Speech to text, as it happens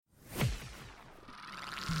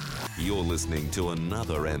You're listening to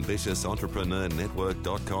another Ambitious Entrepreneur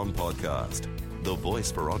Network.com podcast, the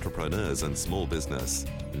voice for entrepreneurs and small business.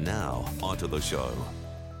 Now, onto the show.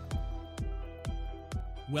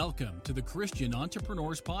 Welcome to the Christian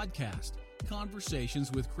Entrepreneurs Podcast, conversations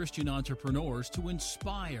with Christian entrepreneurs to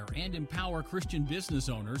inspire and empower Christian business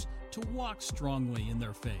owners to walk strongly in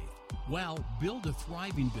their faith, while build a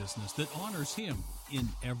thriving business that honors Him in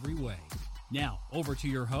every way. Now, over to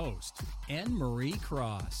your host, Anne-Marie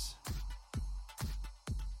Cross.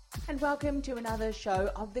 And welcome to another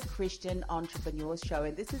show of the Christian Entrepreneurs Show.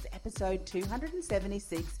 And this is episode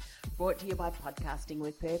 276, brought to you by Podcasting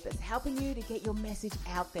with Purpose, helping you to get your message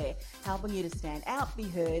out there, helping you to stand out, be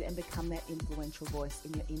heard, and become that influential voice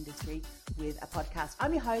in your industry with a podcast.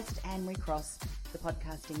 I'm your host, Anne-Marie Cross, the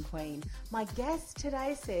podcasting queen. My guest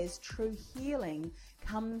today says true healing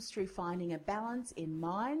comes through finding a balance in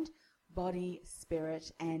mind, body,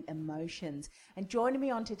 spirit, and emotions. And joining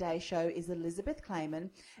me on today's show is Elizabeth Clayman.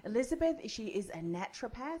 Elizabeth, she is a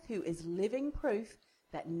naturopath who is living proof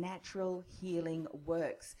that natural healing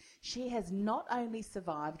works. She has not only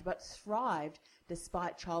survived but thrived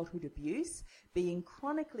despite childhood abuse, being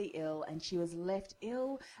chronically ill, and she was left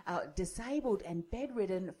disabled and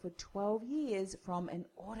bedridden for 12 years from an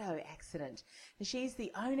auto accident. She's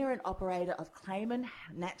the owner and operator of Clayman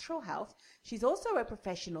Natural Health. She's also a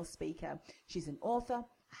professional speaker. She's an author,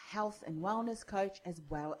 a health and wellness coach, as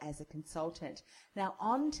well as a consultant. Now,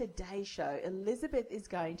 on today's show, Elizabeth is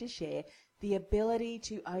going to share the ability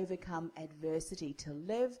to overcome adversity, to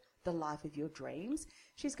live the life of your dreams.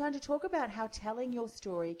 She's going to talk about how telling your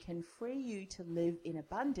story can free you to live in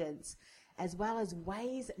abundance, as well as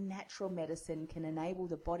ways natural medicine can enable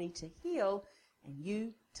the body to heal and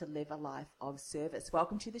you to live a life of service.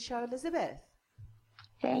 Welcome to the show, Elizabeth.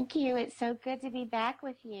 Thank you. It's so good to be back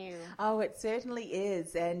with you. Oh, it certainly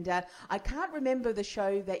is. And I can't remember the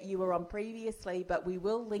show that you were on previously, but we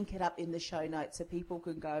will link it up in the show notes so people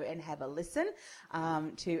can go and have a listen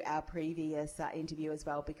to our previous interview as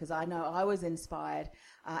well, because I know I was inspired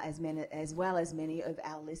as well as many of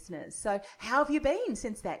our listeners. So how have you been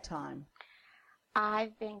since that time?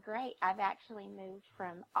 I've been great. I've actually moved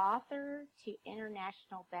from author to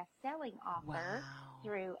international best-selling author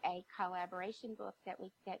through a collaboration book that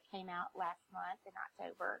came out last month in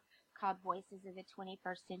October called Voices of the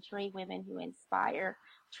 21st Century, Women Who Inspire,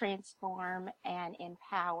 Transform, and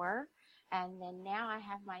Empower. And then now I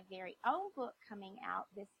have my very own book coming out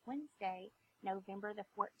this Wednesday, November the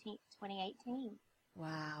 14th, 2018.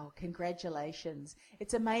 Wow, congratulations.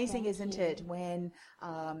 It's amazing, isn't it, when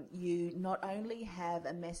you not only have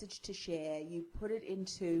a message to share, you put it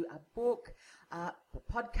into a book,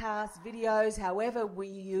 podcasts, videos, however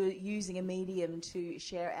you're using a medium to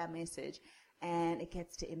share our message, and it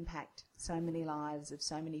gets to impact so many lives of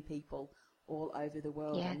so many people all over the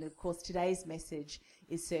world. Yes. And of course, today's message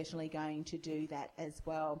is certainly going to do that as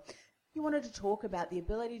well. You wanted to talk about the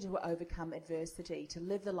ability to overcome adversity, to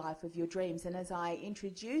live the life of your dreams. And as I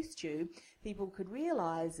introduced you, people could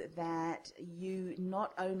realize that you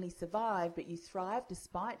not only survived, but you thrived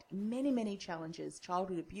despite many, many challenges,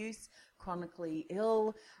 childhood abuse, chronically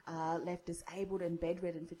ill, left disabled and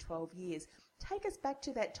bedridden for 12 years. Take us back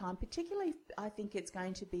to that time. Particularly, I think it's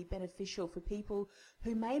going to be beneficial for people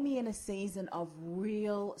who may be in a season of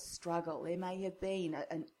real struggle. There may have been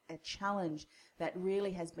a challenge that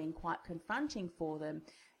really has been quite confronting for them.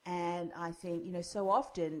 And I think, so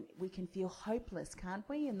often we can feel hopeless, can't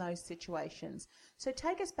we, in those situations? So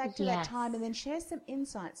take us back to that time and then share some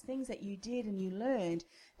insights, things that you did and you learned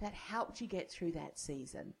that helped you get through that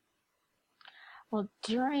season. Well,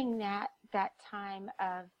 during that time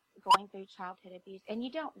of going through childhood abuse, and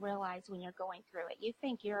you don't realize when you're going through it, you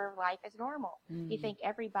think your life is normal. You think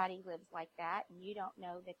everybody lives like that, and you don't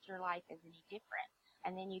know that your life is any different.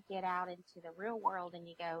 And then you get out into the real world and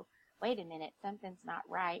you go, wait a minute, something's not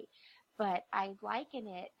right. But I liken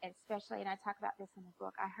it, especially, and I talk about this in the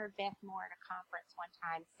book, I heard Beth Moore at a conference one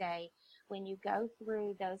time say, when you go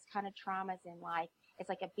through those kind of traumas in life, it's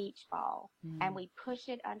like a beach ball, and we push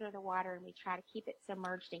it under the water and we try to keep it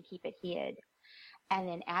submerged and keep it hid. And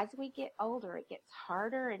then as we get older, it gets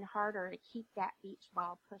harder and harder to keep that beach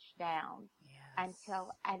ball pushed down and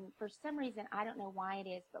for some reason, I don't know why it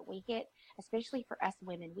is, but we hit, especially for us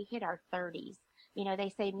women, we hit our 30s.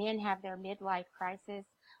 They say men have their midlife crisis.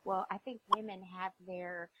 Well, I think women have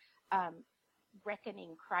their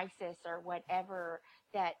reckoning crisis or whatever,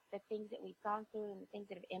 that the things that we've gone through and the things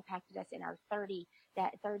that have impacted us in our 30s,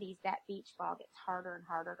 that beach ball gets harder and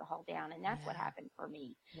harder to hold down. And that's what happened for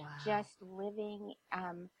me. Wow. Just living,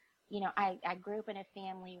 I grew up in a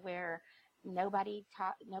family where nobody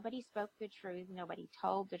spoke the truth. Nobody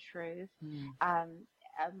told the truth.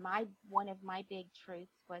 one of my big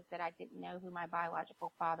truths was that I didn't know who my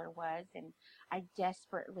biological father was, and I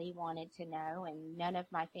desperately wanted to know, and none of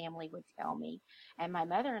my family would tell me. And my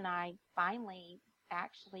mother and I finally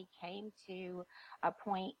actually came to a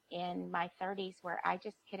point in my 30s where I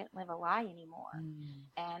just couldn't live a lie anymore.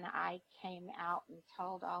 And I came out and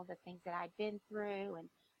told all the things that I'd been through, and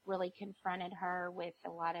really confronted her with a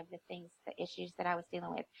lot of the issues that I was dealing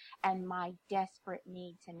with, and my desperate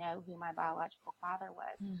need to know who my biological father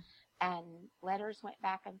was. And letters went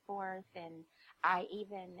back and forth, and I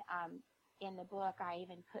even, in the book, I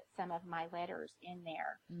even put some of my letters in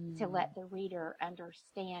there to let the reader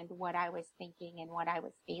understand what I was thinking and what I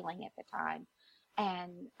was feeling at the time.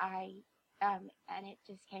 And and it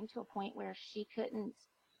just came to a point where she couldn't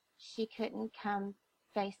come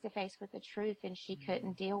face to face with the truth, and she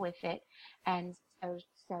couldn't deal with it. And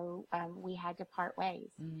so we had to part ways.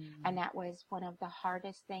 And that was one of the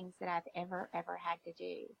hardest things that I've ever had to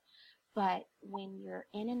do. But when you're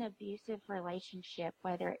in an abusive relationship,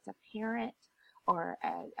 whether it's a parent or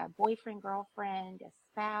a boyfriend, girlfriend, a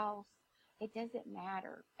spouse, it doesn't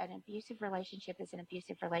matter. An abusive relationship is an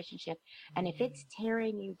abusive relationship. And if it's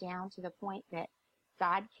tearing you down to the point that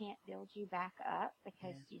God can't build you back up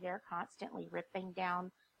because they're constantly ripping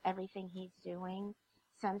down everything he's doing,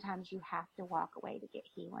 sometimes you have to walk away to get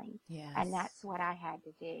healing. And that's what I had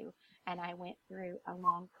to do. And I went through a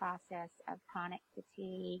long process of chronic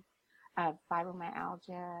fatigue, of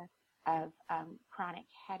fibromyalgia, of chronic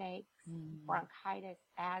headaches, bronchitis,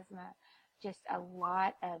 asthma, just a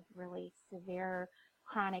lot of really severe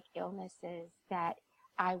chronic illnesses that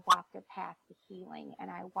I walked a path to healing,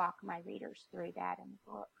 and I walk my readers through that in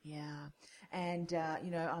the book. And,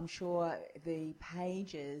 I'm sure the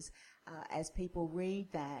pages, as people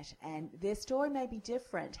read that, and their story may be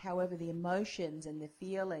different, however, the emotions and the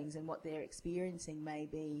feelings and what they're experiencing may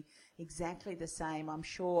be exactly the same. I'm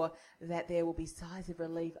sure that there will be sighs of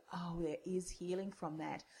relief. Oh, there is healing from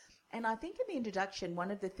that. And I think in the introduction,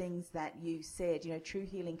 one of the things that you said, true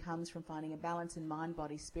healing comes from finding a balance in mind,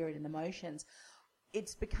 body, spirit, and emotions.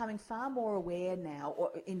 It's becoming far more aware now,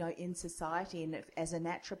 or, in society, and as a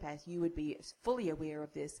naturopath, you would be fully aware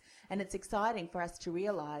of this. And it's exciting for us to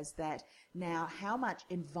realize that now how much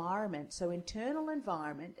environment, so internal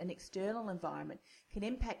environment and external environment, can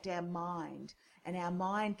impact our mind, and our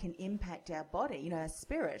mind can impact our body, our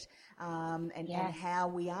spirit, and how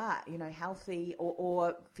we are, healthy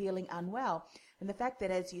or feeling unwell. And the fact that,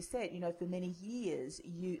 as you said, for many years,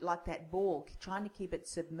 you, like that ball, trying to keep it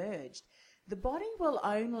submerged, the body will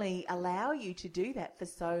only allow you to do that for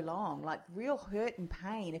so long. Like real hurt and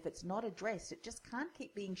pain, if it's not addressed, it just can't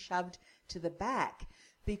keep being shoved to the back,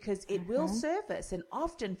 because it will surface. And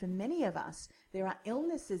often for many of us, there are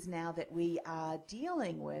illnesses now that we are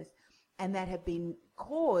dealing with, and that have been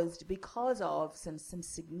caused because of some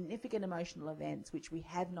significant emotional events which we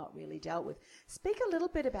have not really dealt with. Speak a little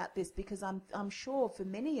bit about this, because I'm sure for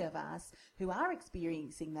many of us who are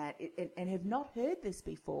experiencing that and have not heard this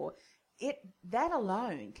before, that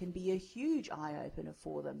alone can be a huge eye-opener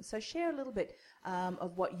for them. So share a little bit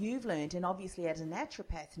of what you've learned, and obviously as a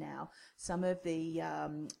naturopath now, some of the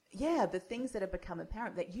things that have become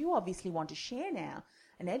apparent that you obviously want to share now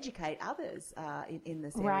and educate others in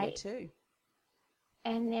this area too.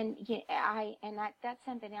 And then that's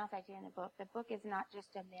something else I do in the book. The book is not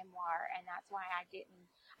just a memoir, and that's why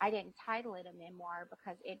I didn't title it a memoir,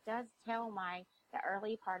 because it does tell the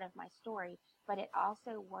early part of my story, but it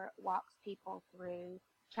also walks people through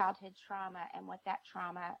childhood trauma and what that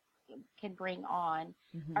trauma can bring on.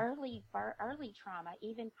 Early trauma,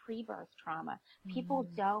 even pre-birth trauma.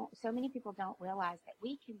 So many people don't realize that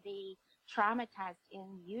we can be traumatized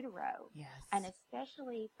in utero. And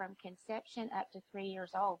especially from conception up to 3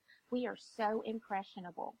 years old, we are so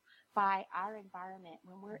impressionable by our environment.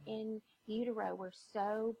 When we're in utero,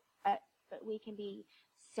 we can be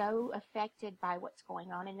so affected by what's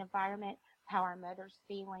going on in the environment, how our mother's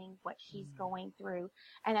feeling, what she's going through.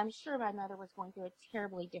 And I'm sure my mother was going through a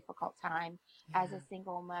terribly difficult time as a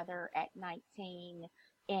single mother at 19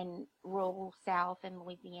 in rural South in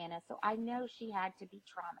Louisiana. So I know she had to be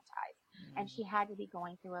traumatized, and she had to be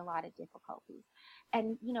going through a lot of difficulties.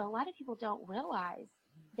 And, a lot of people don't realize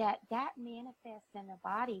that manifests in the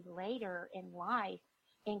body later in life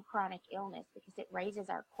in chronic illness, because it raises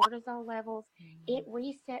our cortisol levels. It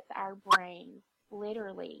resets our brain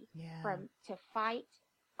literally to fight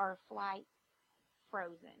or flight,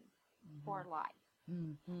 frozen for life.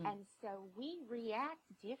 And so we react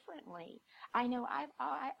differently. I know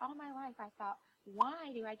all my life I thought,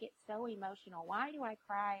 why do I get so emotional? Why do I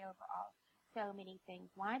cry over so many things?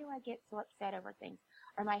 Why do I get so upset over things?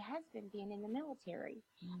 or my husband being in the military.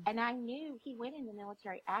 And I knew he went in the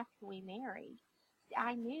military after we married.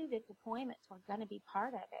 I knew that deployments were going to be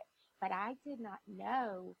part of it, but I did not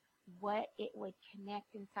know what it would connect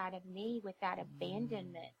inside of me with that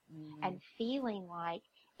abandonment and feeling like,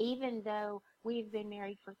 even though we've been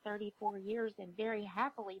married for 34 years and very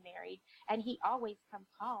happily married, and he always comes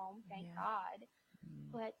home, thank God,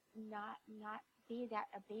 but not be that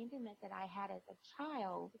abandonment that I had as a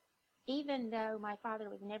child, even though my father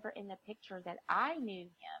was never in the picture that I knew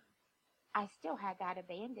him. I still had that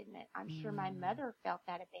abandonment. I'm sure my mother felt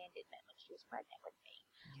that abandonment when she was pregnant with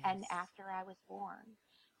me and after I was born.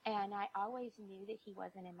 And I always knew that he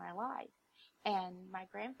wasn't in my life. And my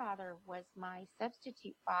grandfather was my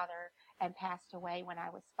substitute father and passed away when I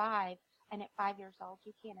was 5. And at 5 years old,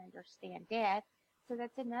 you can't understand death. So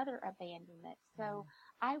that's another abandonment. So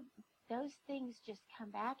those things just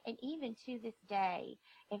come back. And even to this day,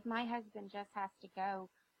 if my husband just has to go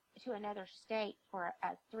to another state for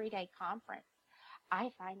a 3-day conference, I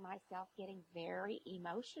find myself getting very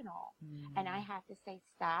emotional. And I have to say,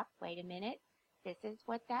 stop, wait a minute. This is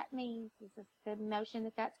what that means. This is the emotion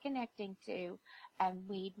that that's connecting to. And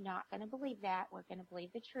we're not going to believe that. We're going to believe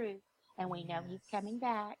the truth. And we know he's coming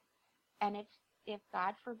back. And if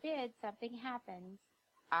God forbid something happens,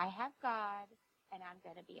 I have God and I'm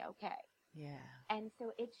going to be okay. Yeah. And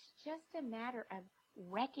so it's just a matter of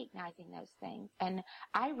recognizing those things. And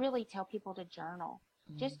I really tell people to journal,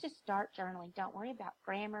 just to start journaling. Don't worry about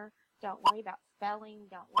grammar. Don't worry about spelling.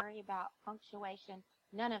 Don't worry about punctuation.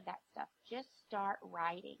 None of that stuff. Just start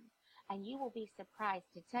writing. And you will be surprised.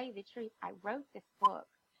 To tell you the truth, I wrote this book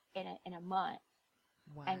in a month.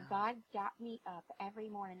 Wow. And God got me up every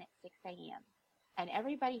morning at 6 a.m. And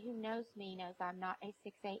everybody who knows me knows I'm not a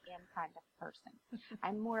 6 a.m. kind of person.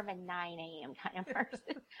 I'm more of a 9 a.m. kind of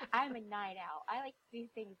person. I'm a night owl. I like to do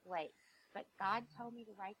things late. But God told me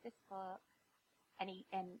to write this book, and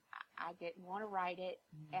I didn't want to write it,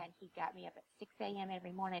 and he got me up at 6 a.m.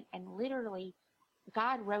 every morning. And literally,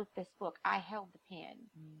 God wrote this book. I held the pen,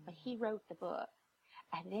 but he wrote the book.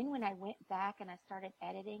 And then when I went back and I started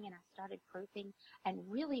editing and I started proofing, and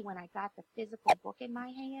really when I got the physical book in my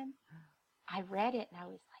hand, I read it and I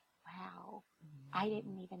was like, wow, I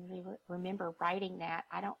didn't even remember writing that.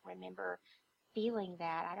 I don't remember feeling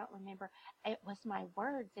that. I don't remember. It was my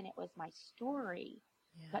words and it was my story,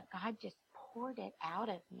 but God just poured it out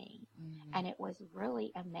of me, and it was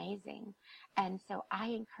really amazing. And so I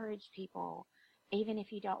encourage people, even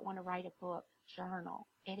if you don't want to write a book, journal.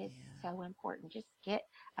 It is so important. Just get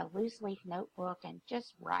a loose leaf notebook and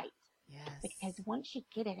just write. Yes. Because once you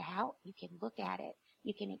get it out, you can look at it,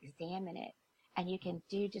 you can examine it, and you can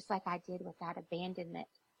do just like I did with that abandonment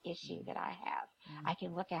issue that I have. I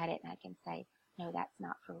can look at it and I can say, no, that's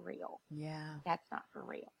not for real. Yeah. That's not for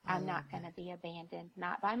real. I'm not going to be abandoned,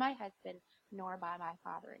 not by my husband, nor by my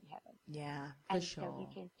Father in heaven. Yeah, for and sure. so you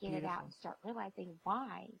can get it out and start realizing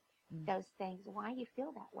why those things, why you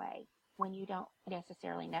feel that way when you don't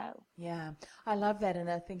necessarily know. Yeah, I love that, and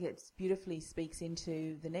I think it beautifully speaks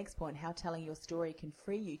into the next point, how telling your story can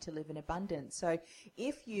free you to live in abundance. So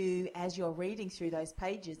if you, as you're reading through those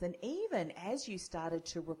pages, and even as you started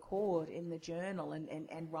to record in the journal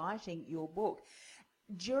and writing your book,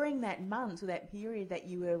 during that month or that period that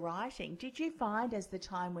you were writing, did you find as the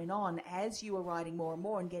time went on, as you were writing more and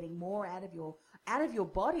more and getting more out of your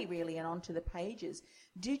body really and onto the pages,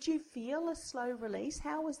 did you feel a slow release?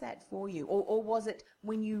 How was that for you? Or was it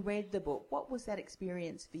when you read the book? What was that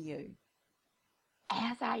experience for you?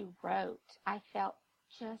 As I wrote, I felt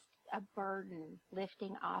just a burden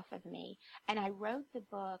lifting off of me. And I wrote the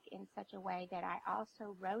book in such a way that I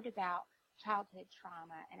also wrote about childhood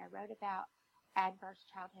trauma, and I wrote about adverse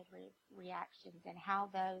childhood reactions and how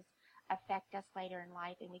those affect us later in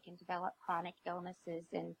life, and we can develop chronic illnesses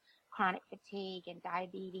and chronic fatigue and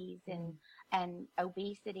diabetes and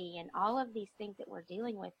obesity, and all of these things that we're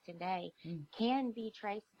dealing with today can be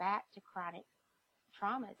traced back to chronic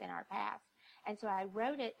traumas in our past. And so I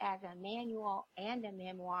wrote it as a manual and a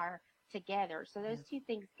memoir together. So those two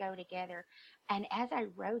things go together. And as I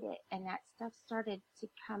wrote it and that stuff started to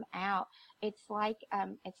come out, it's like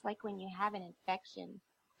when you have an infection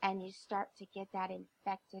and you start to get that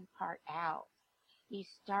infected part out. You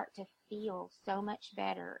start to feel so much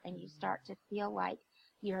better, and you start to feel like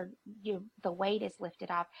the weight is lifted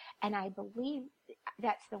off. And I believe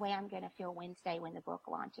that's the way I'm going to feel Wednesday when the book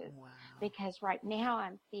launches. Wow. Because right now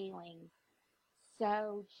I'm feeling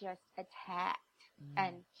so just attacked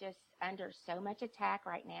and just under so much attack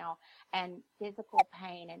right now, and physical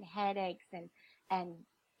pain and headaches and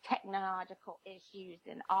technological issues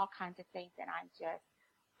and all kinds of things that I'm just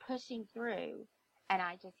pushing through. And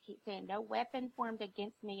I just keep saying, no weapon formed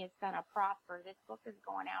against me is going to prosper. This book is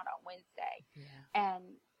going out on Wednesday. Yeah. And,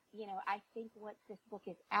 you know, I think once this book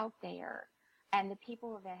is out there and the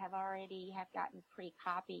people that have already have gotten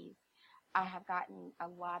pre-copies, I have gotten a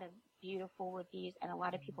lot of beautiful reviews and a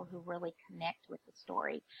lot of people who really connect with the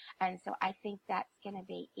story. And so I think that's going to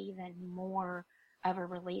be even more of a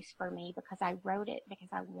release for me because I wrote it because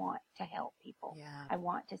I want to help people. Yeah. I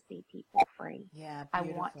want to see people free. Yeah, I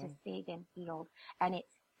beautiful. want to see them healed. And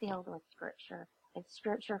it's filled with scripture. It's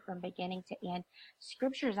scripture from beginning to end.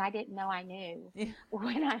 Scriptures I didn't know I knew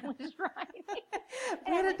when I was writing.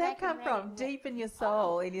 Where did that come from? Deep in your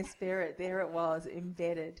soul, in your spirit. There it was,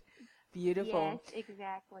 embedded. Beautiful. Yes,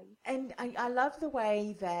 exactly. And I love the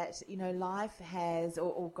way that, you know, life has,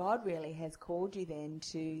 or God really has called you then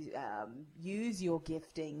to use your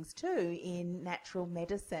giftings too in natural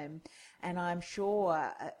medicine. And I'm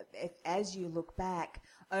sure as you look back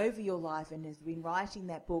over your life and has been writing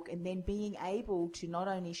that book and then being able to not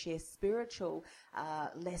only share spiritual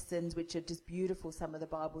lessons, which are just beautiful, some of the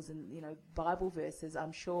Bibles and, you know, Bible verses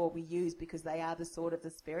I'm sure we use because they are the sword of the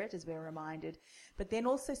Spirit, as we're reminded, but then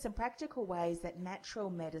also some practical ways that natural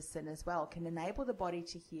medicine as well can enable the body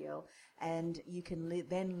to heal, and you can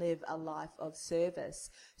then live a life of service.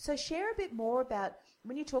 So share a bit more about,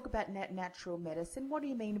 when you talk about natural medicine, what do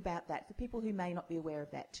you mean about that for people who may not be aware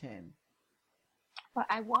of that term? Well,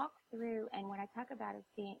 I walk through, and when I talk about it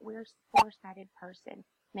being, we're a four-sided person,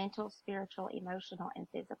 mental, spiritual, emotional, and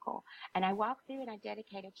physical. And I walk through and I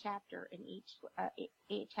dedicate a chapter in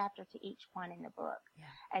each chapter to each one in the book.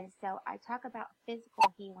 Yeah. And so I talk about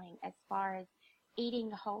physical healing as far as eating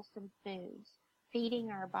wholesome foods,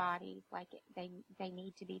 feeding our bodies like they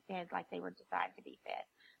need to be fed, like they were designed to be fed,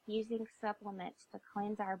 using supplements to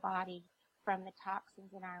cleanse our body from the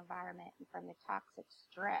toxins in our environment and from the toxic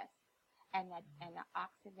stress and the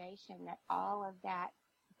oxidation that all of that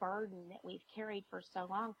burden that we've carried for so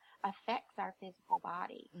long affects our physical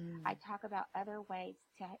body. I talk about other ways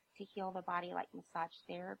to heal the body, like massage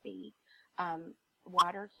therapy,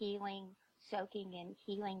 water healing, soaking in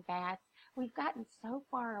healing baths. We've gotten so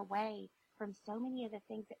far away from so many of the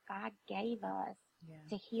things that God gave us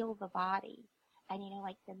to heal the body. And, you know,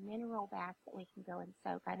 like the mineral baths that we can go and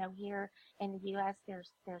soak. I know here in the U.S.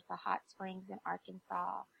 there's the hot springs in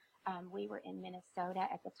Arkansas. We were in Minnesota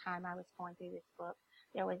at the time I was going through this book.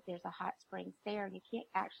 There's a hot springs there, and you can't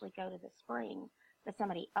actually go to the spring, but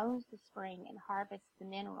somebody owns the spring and harvests the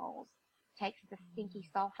minerals, takes the stinky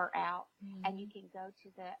sulfur out, and you can go to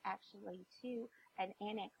an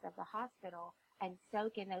annex of the hospital and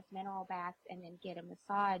soak in those mineral baths and then get a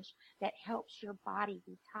massage that helps your body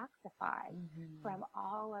detoxify from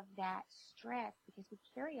all of that stress, because we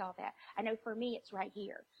carry all that. I know for me, it's right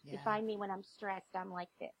here. Yeah. You find me when I'm stressed, I'm like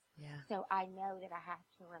this. Yeah. So I know that I have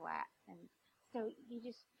to relax. And so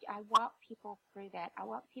I walk people through that. I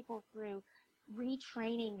walk people through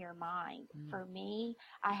retraining your mind. For me,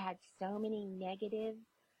 I had so many negative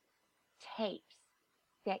tapes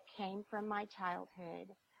that came from my childhood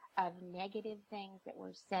of negative things that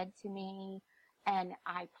were said to me, and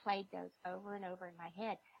I played those over and over in my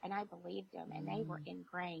head, and I believed them, and they were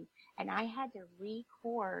ingrained, and I had to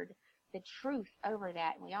record the truth over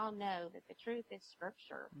that. And we all know that the truth is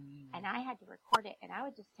scripture, and I had to record it, and I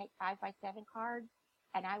would just take 5x7 cards,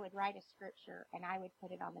 and I would write a scripture, and I would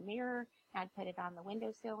put it on the mirror, and I'd put it on the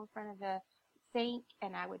windowsill in front of the sink,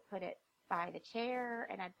 and I would put it by the chair,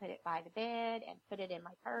 and I'd put it by the bed and put it in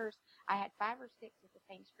my purse. I had 5 or 6 of the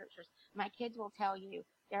same scriptures. My kids will tell you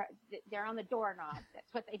they're on the doorknobs.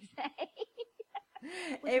 That's what they say.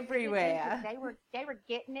 Everywhere. They were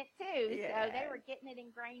getting it too. Yeah. So they were getting it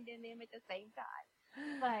ingrained in them at the same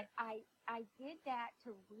time. But I did that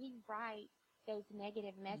to rewrite those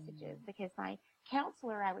negative messages because my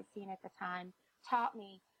counselor I was seeing at the time taught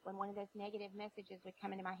me when one of those negative messages would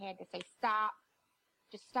come into my head to say, stop,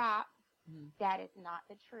 just stop. That is not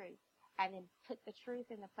the truth. And then put the truth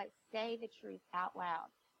in the place. Say the truth out loud.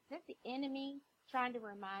 Is that the enemy trying to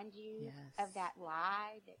remind you of that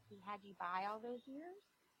lie that he had you buy all those years?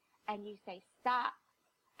 And you say, stop.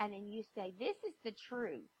 And then you say, this is the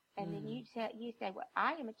truth. And then you say, well,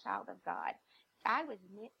 I am a child of God. I was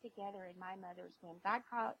knit together in my mother's womb. God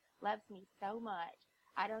loves me so much.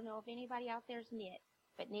 I don't know if anybody out there's knit,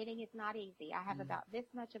 but knitting is not easy. I have about this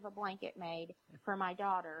much of a blanket made for my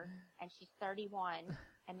daughter, and she's 31,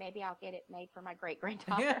 and maybe I'll get it made for my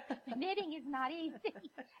great-granddaughter. Knitting is not easy.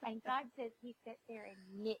 And God says he sits there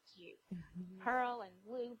and knits you. Pearl and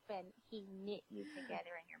loop, and he knit you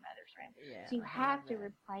together in your mother's womb. Yeah, so you have to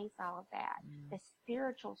replace all of that. The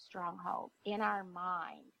spiritual strongholds in our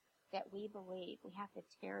mind that we believe, we have to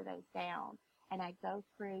tear those down and I go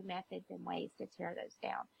through methods and ways to tear those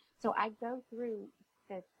down. So I go through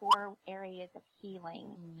the 4 areas of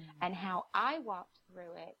healing and how I walked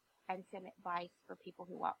through it, and some advice for people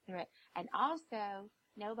who walk through it. And also,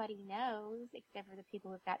 nobody knows, except for the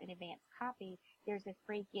people who've got an advanced copy, there's a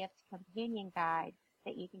free gift companion guide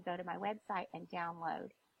that you can go to my website and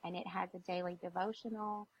download. And it has a daily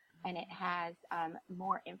devotional, and it has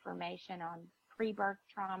more information on pre-birth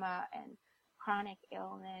trauma and chronic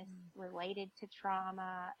illness related to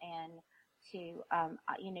trauma, and to,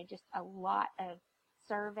 just a lot of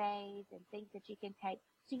surveys and things that you can take.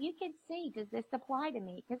 So you can see, does this apply to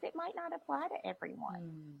me? Because it might not apply to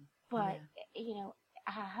everyone. But,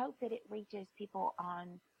 I hope that it reaches people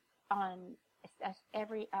on a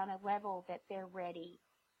level that they're ready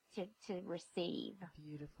to receive.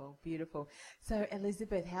 Beautiful, beautiful. So,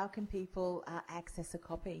 Elizabeth, how can people access a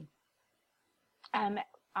copy? On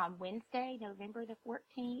Wednesday, November the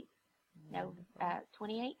 14th,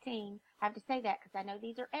 2018. I have to say that because I know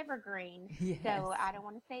these are evergreen. Yes. So I don't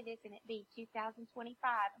want to say this and it be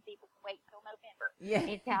 2025 and people can wait till November. Yeah,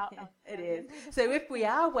 It's out on it is. So if we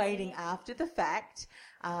are waiting after the fact,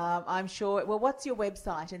 I'm sure, well, what's your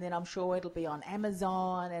website? And then I'm sure it'll be on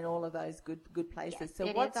Amazon and all of those good places. Yes, so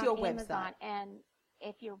it what's is your on Amazon, website? and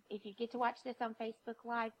if you get to watch this on Facebook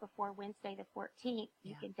Live before Wednesday the 14th,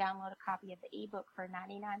 you can download a copy of the ebook for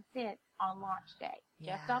 99 cents on launch day.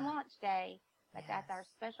 Just on launch day, but that's our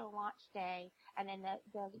special launch day. And then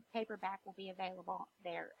the paperback will be available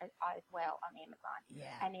there as well on Amazon.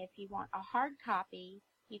 Yeah. And if you want a hard copy,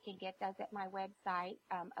 you can get those at my website,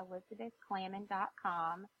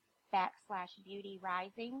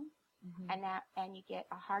 elizabethclammond.com/beautyrising. And you get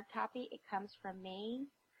a hard copy. It comes from me,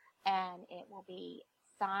 and it will be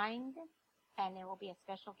signed, and there will be a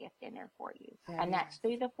special gift in there for you. And that's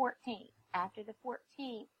through the 14th. After the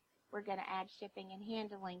 14th, we're going to add shipping and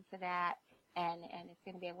handling to that, and it's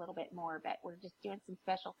going to be a little bit more, but we're just doing some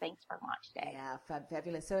special things for launch day. Yeah,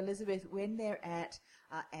 fabulous. So, Elizabeth, when they're at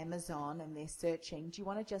Amazon and they're searching, do you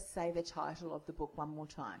want to just say the title of the book one more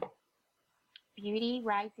time? Beauty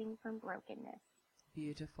Rising from Brokenness.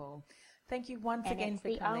 Beautiful. Thank you once again for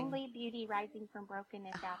coming. It's the only beauty rising from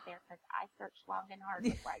brokenness out there, because I searched long and hard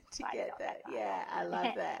before I to get that. Yeah, I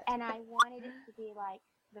love that. And I wanted it to be like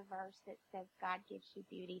the verse that says, God gives you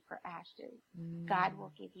beauty for ashes. God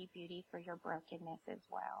will give you beauty for your brokenness as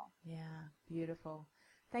well. Yeah, beautiful.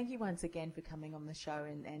 Thank you once again for coming on the show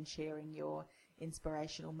and sharing your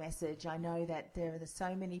inspirational message. I know that there are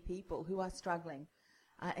so many people who are struggling,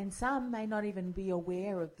 and some may not even be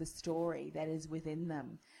aware of the story that is within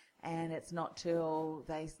them. And it's not till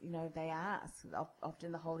they ask,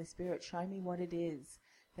 often the Holy Spirit, show me what it is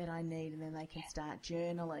that I need, and then they can start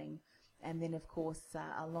journaling. And then, of course,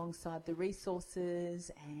 alongside the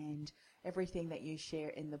resources and everything that you share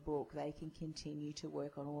in the book, they can continue to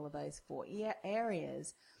work on all of those 4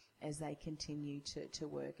 areas as they continue to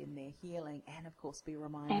work in their healing, and, of course, be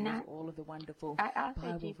reminded of all of the wonderful Bible verses.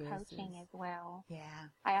 I also do coaching as well. Yeah.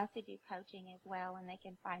 I also do coaching as well, and they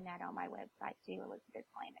can find that on my website, too,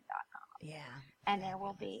 elizabethclammond.com. Yeah. And there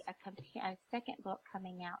will be a second book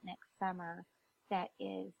coming out next summer that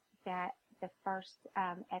the first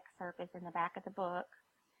excerpt is in the back of the book,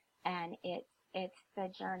 and it's the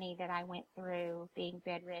journey that I went through being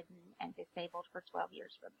bedridden and disabled for 12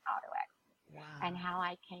 years from an auto accident. Wow. And how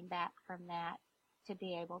I came back from that to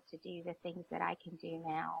be able to do the things that I can do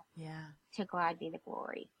now. Yeah. To God be the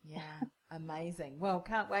glory. Yeah. Amazing. Well,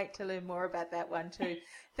 can't wait to learn more about that one too.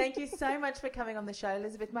 Thank you so much for coming on the show,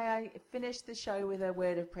 Elizabeth. May I finish the show with a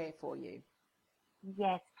word of prayer for you?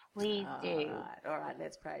 Yes, please do. All right,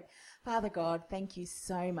 let's pray. Father God, thank you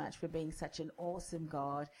so much for being such an awesome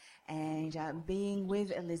God, and being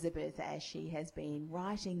with Elizabeth as she has been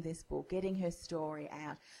writing this book, getting her story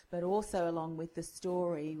out, but also along with the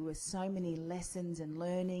story with so many lessons and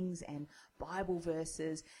learnings and Bible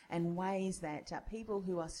verses and ways that people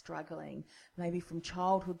who are struggling, maybe from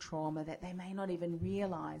childhood trauma, that they may not even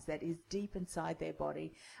realize that is deep inside their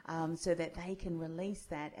body, so that they can release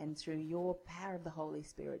that, and through your power of the Holy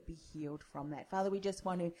Spirit be healed from that. Father, we just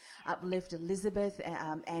want to uplift Elizabeth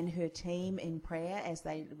and her team in prayer as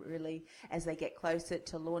they get closer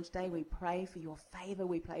to launch day. We pray for your favor.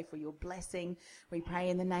 We pray for your blessing. We pray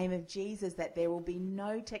in the name of Jesus that there will be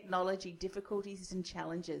no technology difficulties and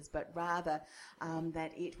challenges, but rather Father,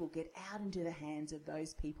 that it will get out into the hands of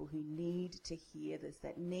those people who need to hear this,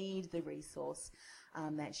 that need the resource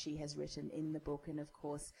that she has written in the book, and of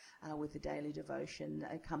course with the daily devotion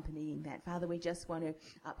accompanying that. Father, we just want to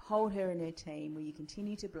uphold her and her team. Will you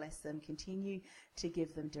continue to bless them, continue to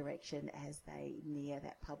give them direction as they near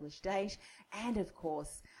that published date, and of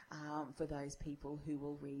course for those people who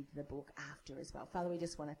will read the book after as well. Father, we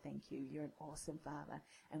just want to thank you. You're an awesome Father,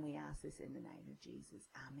 and we ask this in the name of Jesus.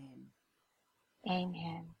 Amen.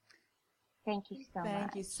 Amen. Thank you so much.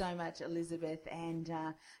 Thank you so much, Elizabeth, and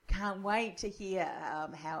can't wait to hear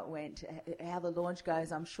how it went, how the launch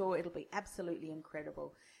goes. I'm sure it'll be absolutely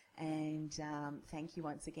incredible. And thank you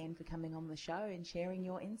once again for coming on the show and sharing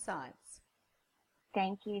your insights.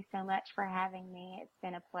 Thank you so much for having me. It's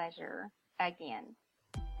been a pleasure again.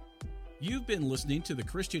 You've been listening to the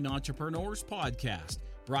Christian Entrepreneurs Podcast,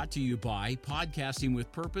 brought to you by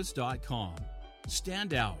podcastingwithpurpose.com.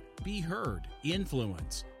 Stand out, be heard,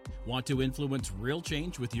 influence. Want to influence real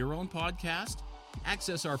change with your own podcast?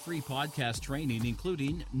 Access our free podcast training,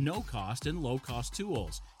 including no-cost and low-cost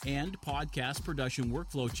tools and podcast production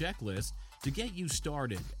workflow checklists to get you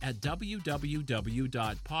started at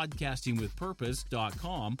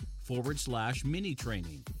www.podcastingwithpurpose.com/mini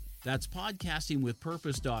training. That's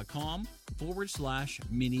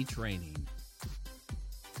podcastingwithpurpose.com/mini training.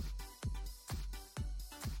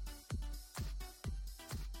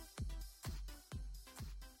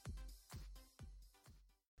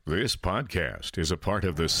 This podcast is a part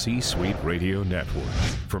of the C-Suite Radio Network.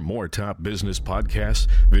 For more top business podcasts,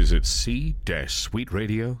 visit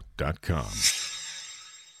c-suiteradio.com.